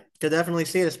 yeah. Could definitely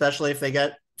see it, especially if they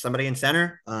get somebody in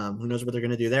center. Who knows what they're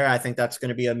going to do there? I think that's going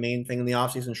to be a main thing in the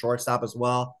offseason. Shortstop as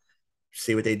well.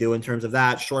 See what they do in terms of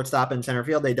that. Shortstop and center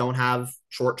field, they don't have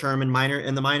short term in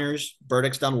the minors.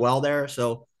 Burdick's done well there,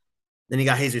 so then you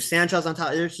got Jesus Sanchez on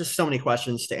top. There's just so many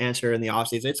questions to answer in the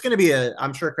offseason. It's going to be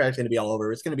I'm sure Craig's going to be all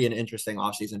over. It's going to be an interesting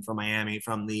offseason for Miami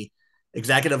from the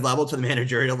executive level to the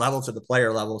managerial level to the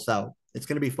player level. So it's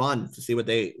going to be fun to see what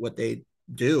they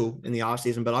do in the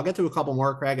offseason. But I'll get to a couple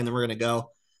more, Craig, and then we're going to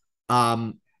go.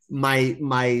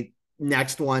 My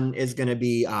next one is going to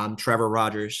be Trevor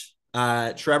Rogers.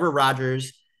 Trevor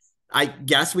Rogers, I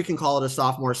guess we can call it a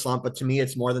sophomore slump, but to me,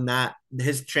 it's more than that.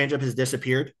 His changeup has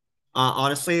disappeared.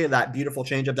 Honestly, that beautiful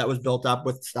changeup that was built up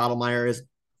with Stottlemyre is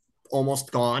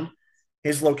almost gone.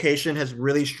 His location has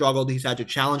really struggled. He's had to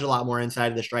challenge a lot more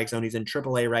inside of the strike zone. He's in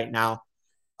AAA right now.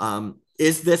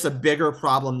 Is this a bigger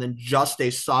problem than just a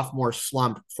sophomore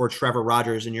slump for Trevor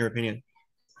Rogers, in your opinion?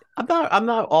 I'm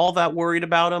not all that worried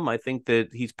about him. I think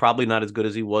that he's probably not as good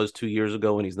as he was 2 years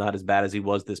ago, and he's not as bad as he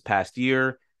was this past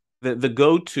year. The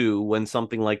go to when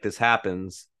something like this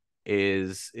happens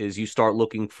is you start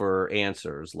looking for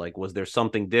answers. Like, was there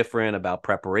something different about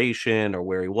preparation or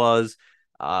where he was?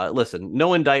 Listen,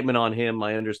 no indictment on him.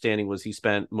 My understanding was he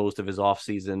spent most of his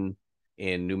offseason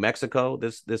in New Mexico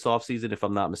this offseason, if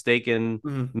I'm not mistaken.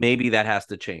 Mm-hmm. Maybe that has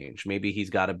to change. Maybe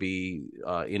he's got to be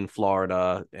in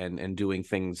Florida and doing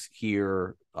things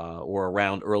here or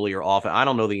around earlier off. I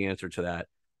don't know the answer to that,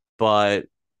 but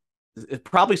it's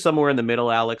probably somewhere in the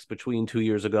middle, Alex, between 2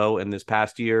 years ago and this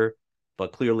past year.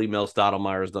 But clearly, Mel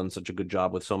Stottlemyre has done such a good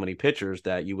job with so many pitchers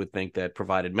that you would think that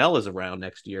provided Mel is around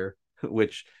next year,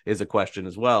 which is a question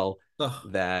as well, Oh,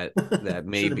 that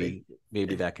shouldn't be.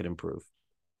 maybe that could improve.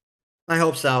 I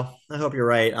hope so. I hope you're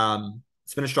right.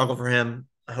 It's been a struggle for him.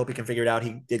 I hope he can figure it out.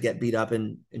 He did get beat up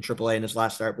in AAA in his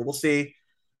last start, but we'll see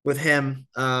with him.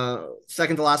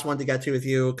 Second to last one to get to with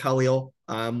you, Khalil.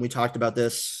 We talked about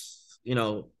this,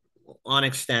 on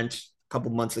extent a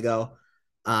couple months ago.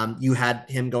 You had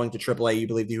him going to AAA. You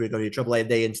believed he would go to AAA.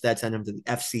 They instead sent him to the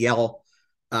FCL.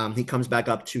 He comes back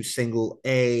up to single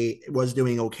A, was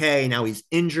doing okay. Now he's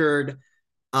injured.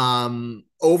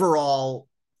 Overall,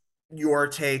 your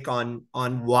take on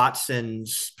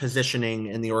Watson's positioning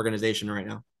in the organization right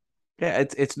now? Yeah,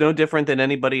 it's no different than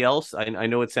anybody else. I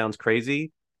know it sounds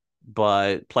crazy,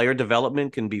 but player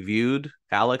development can be viewed,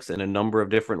 Alex, in a number of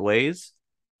different ways.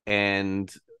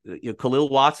 And Khalil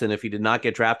Watson, if he did not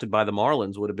get drafted by the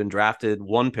Marlins, would have been drafted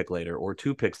 1 pick later, or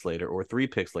 2 picks later, or 3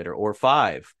 picks later, or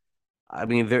 5. I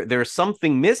mean, there's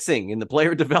something missing in the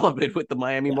player development with the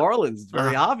Miami Yeah. Marlins. It's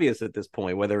very obvious at this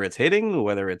point, whether it's hitting,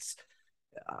 whether it's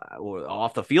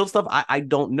off the field stuff. I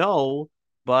don't know,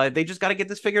 but they just got to get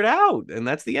this figured out, and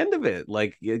that's the end of it.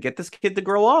 Like, you get this kid to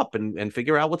grow up and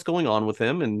figure out what's going on with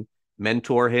him and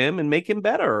mentor him and make him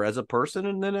better as a person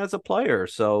and then as a player.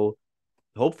 So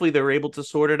hopefully they're able to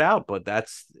sort it out. But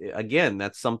that's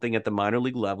something at the minor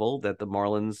league level that the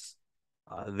Marlins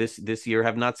this year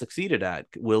have not succeeded at.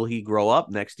 Will he grow up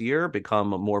next year, become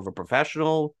more of a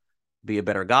professional, be a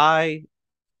better guy?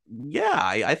 Yeah,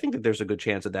 I think that there's a good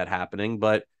chance of that happening.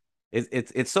 But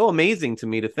it's so amazing to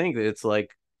me to think that it's like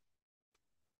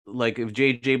if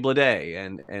JJ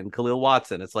Bleday and Khalil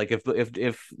Watson, it's like if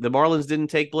the Marlins didn't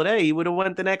take Bleday, he would have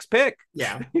went the next pick.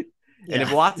 Yeah. And if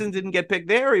Yeah. Watson didn't get picked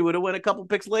there, he would have went a couple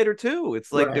picks later too.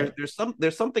 It's like Right.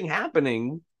 there's something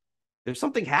happening. There's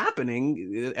something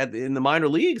happening in the minor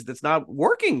leagues that's not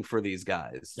working for these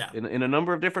guys Yeah. in a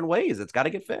number of different ways. It's got to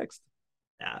get fixed.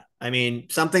 Yeah. I mean,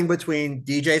 something between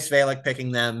DJ Svalek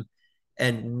picking them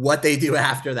and what they do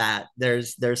after that,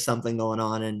 there's something going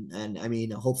on. And I mean,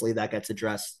 hopefully that gets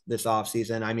addressed this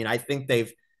offseason. I mean, I think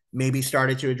they've maybe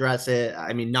started to address it.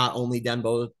 I mean, not only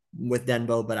with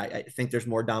Denbo, but I think there's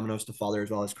more dominoes to fall there as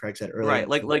well, as Craig said earlier.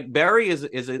 Right. Like Barry is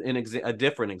a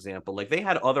different example. Like they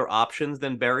had other options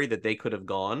than Barry that they could have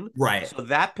gone. Right. So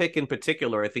that pick in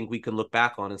particular, I think we can look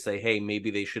back on and say, hey,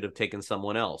 maybe they should have taken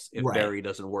someone else if Right. Barry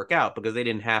doesn't work out, because they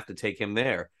didn't have to take him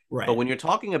there. Right. But when you're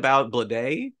talking about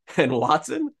Blade and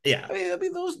Watson, yeah, I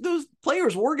mean those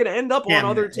players were going to end up on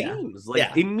other teams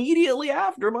immediately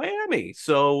after Miami.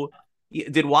 So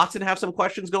did Watson have some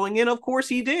questions going in? Of course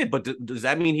he did. But does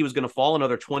that mean he was going to fall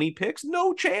another 20 picks?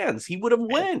 No chance. He would have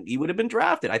went. He would have been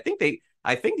drafted. I think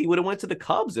he would have went to the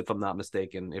Cubs, if I'm not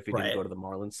mistaken, if he didn't go to the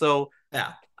Marlins. So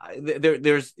yeah,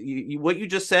 there's what you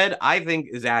just said, I think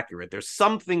is accurate. There's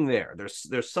something there.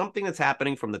 There's something that's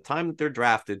happening from the time that they're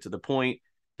drafted to the point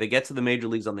they get to the major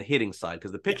leagues on the hitting side,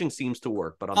 because the pitching seems to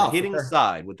work, but on the hitting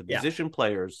side with the position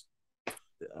players,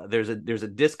 there's a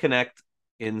disconnect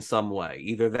in some way.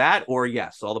 Either that, or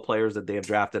yes, all the players that they have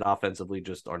drafted offensively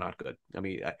just are not good. I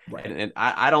mean, and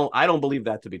I don't believe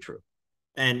that to be true.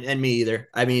 And me either.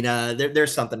 I mean,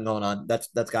 there's something going on that's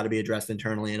got to be addressed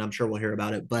internally, and I'm sure we'll hear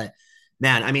about it. But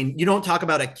man, I mean, you don't talk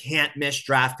about a can't miss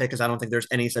draft pick, because I don't think there's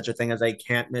any such a thing as a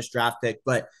can't miss draft pick.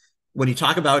 But when you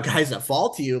talk about guys that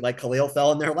fall to you, like Khalil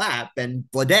fell in their lap and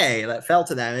Blade that fell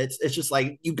to them, it's just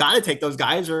like you got to take those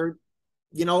guys, or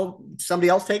somebody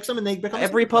else takes them and they become.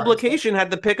 Every publication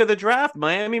had the pick of the draft: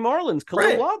 Miami Marlins,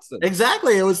 Khalil Watson.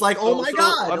 Exactly. It was like, oh my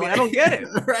God. I mean, I don't get it.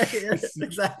 Right.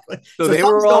 Exactly. So they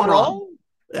were all wrong.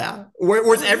 Yeah.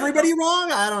 Was everybody wrong?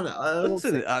 I don't know.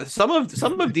 Listen, some of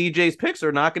DJ's picks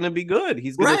are not going to be good.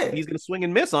 He's gonna swing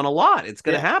and miss on a lot. It's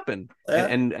going to happen. Yeah.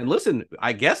 And listen,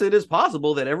 I guess it is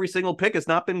possible that every single pick has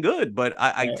not been good, but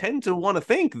I tend to want to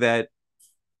think that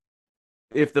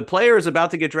if the player is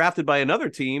about to get drafted by another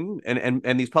team,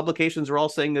 and these publications are all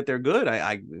saying that they're good,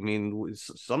 I mean,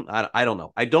 I don't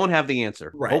know. I don't have the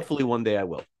answer. Right. Hopefully one day I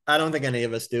will. I don't think any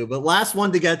of us do. But last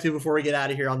one to get to before we get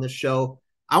out of here on this show.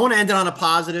 I want to end it on a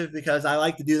positive, because I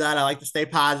like to do that. I like to stay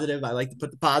positive. I like to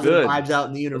put the positive vibes out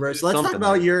in the universe. So let's talk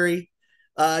about Yuri.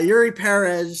 Yuri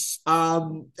Perez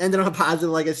ended on a positive,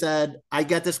 like I said. I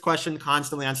get this question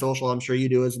constantly on social. I'm sure you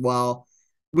do as well.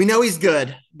 We know he's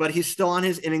good, but he's still on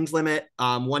his innings limit.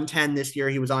 110 this year.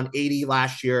 He was on 80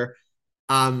 last year.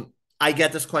 I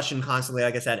get this question constantly.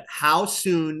 Like I said, how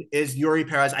soon is Yuri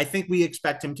Perez? I think we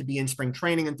expect him to be in spring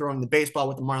training and throwing the baseball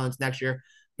with the Marlins next year.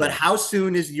 But how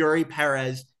soon is Yuri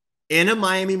Perez in a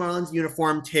Miami Marlins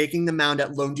uniform taking the mound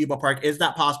at Lone Depot Park? Is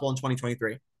that possible in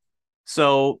 2023?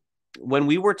 So when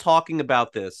we were talking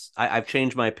about this, I've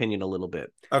changed my opinion a little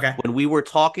bit. Okay. When we were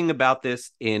talking about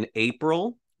this in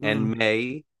April and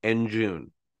May and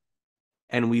June,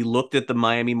 and we looked at the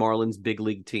Miami Marlins big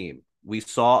league team, we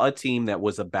saw a team that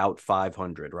was about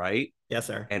 500, right? Yes,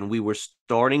 sir. And we were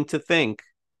starting to think,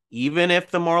 even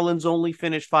if the Marlins only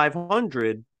finish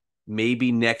 500,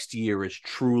 maybe next year is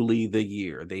truly the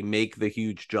year they make the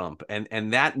huge jump.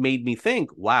 And that made me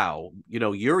think, wow,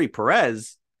 Yuri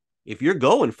Perez, if you're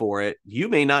going for it, you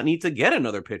may not need to get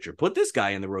another pitcher. Put this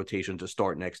guy in the rotation to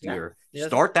start next year. Yes.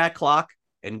 Start that clock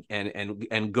and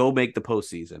go make the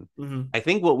postseason. Mm-hmm. I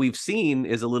think what we've seen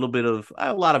is a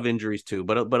lot of injuries too,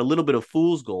 but a little bit of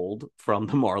fool's gold from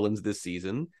the Marlins this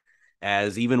season,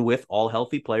 as even with all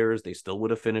healthy players, they still would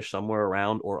have finished somewhere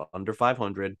around or under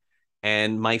 500.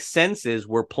 And my sense is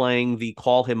we're playing the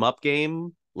call him up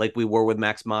game like we were with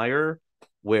Max Meyer,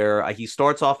 where he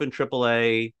starts off in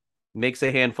AAA, makes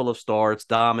a handful of starts,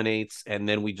 dominates, and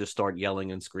then we just start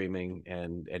yelling and screaming,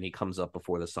 and he comes up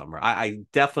before the summer. I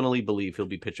definitely believe he'll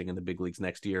be pitching in the big leagues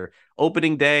next year.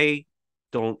 Opening day,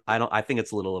 I think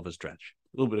it's a little bit of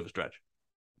a stretch.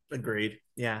 Agreed.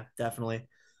 Yeah, definitely.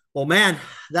 Well, man,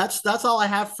 that's all I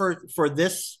have for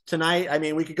this tonight. I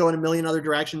mean, we could go in a million other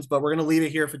directions, but we're going to leave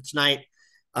it here for tonight.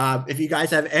 If you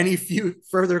guys have any few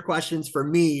further questions for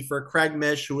me, for Craig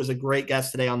Mish, who was a great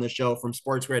guest today on the show from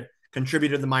Sports Grid,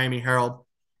 contributor to the Miami Herald.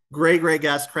 Great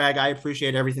guest, Craig. I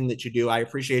appreciate everything that you do. I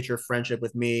appreciate your friendship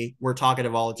with me. We're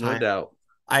talkative all the time. No doubt.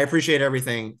 I appreciate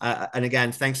everything. And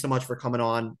again, thanks so much for coming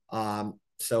on.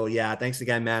 So yeah, thanks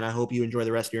again, man. I hope you enjoy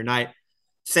the rest of your night.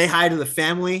 Say hi to the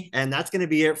family, and that's going to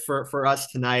be it for us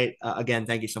tonight. Again,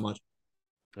 thank you so much.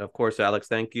 Of course, Alex,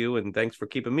 thank you. And thanks for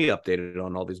keeping me updated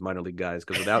on all these minor league guys,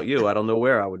 because without you, I don't know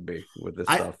where I would be with this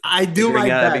stuff. I do my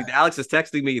best. I mean, Alex is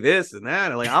texting me this and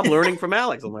that. And I'm learning from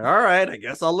Alex. I'm like, all right, I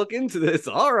guess I'll look into this.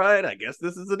 All right, I guess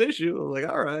this is an issue. I'm like,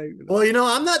 all right. Well,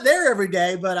 I'm not there every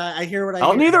day, but I hear what I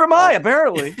hear. Neither am I,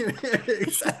 apparently.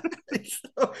 Exactly.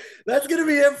 So that's going to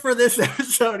be it for this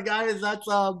episode, guys. That's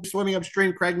Swimming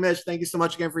Upstream. Craig Mish, thank you so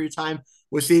much again for your time.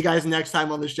 We'll see you guys next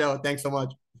time on the show. Thanks so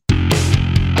much.